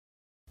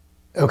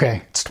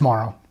Okay, it's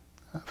tomorrow.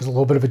 It was a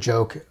little bit of a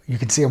joke. You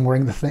can see I'm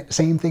wearing the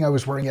same thing I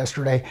was wearing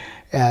yesterday,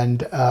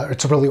 and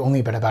it's really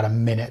only been about a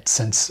minute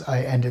since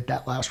I ended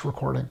that last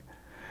recording.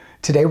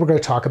 Today we're going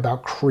to talk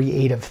about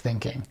creative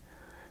thinking.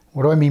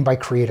 What do I mean by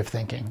creative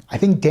thinking? I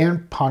think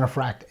Dan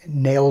Ponefeldt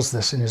nails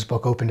this in his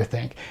book, Open to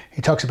Think.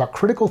 He talks about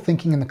critical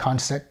thinking in the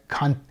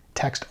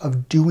context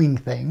of doing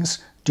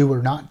things, do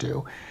or not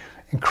do.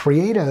 And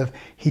creative,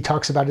 he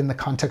talks about in the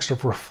context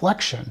of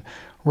reflection,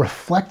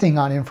 reflecting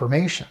on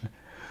information.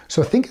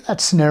 So think of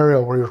that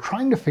scenario where you're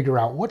trying to figure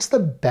out what's the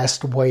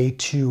best way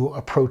to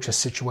approach a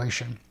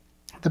situation,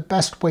 the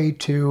best way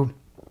to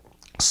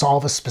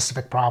solve a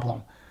specific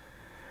problem.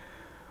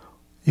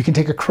 You can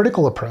take a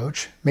critical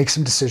approach, make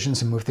some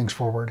decisions and move things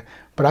forward,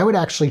 but I would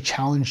actually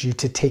challenge you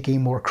to take a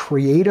more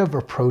creative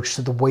approach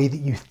to the way that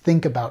you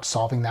think about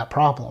solving that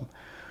problem.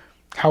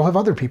 How have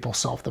other people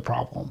solved the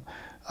problem?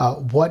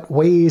 What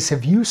ways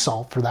have you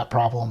solved for that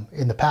problem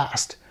in the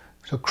past?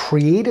 So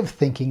creative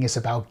thinking is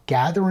about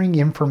gathering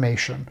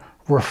information,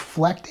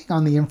 reflecting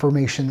on the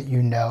information that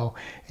you know,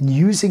 and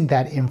using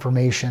that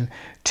information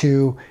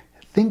to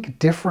think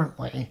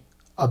differently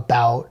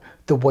about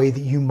the way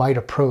that you might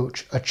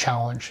approach a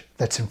challenge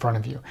that's in front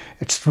of you.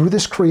 It's through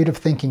this creative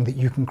thinking that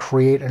you can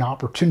create an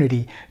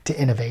opportunity to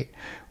innovate.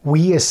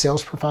 We as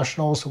sales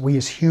professionals, we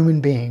as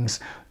human beings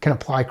can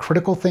apply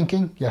critical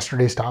thinking,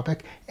 yesterday's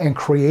topic, and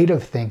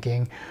creative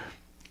thinking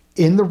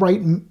in the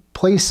right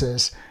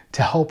places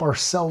to help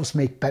ourselves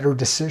make better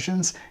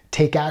decisions,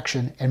 take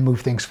action, and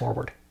move things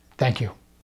forward. Thank you.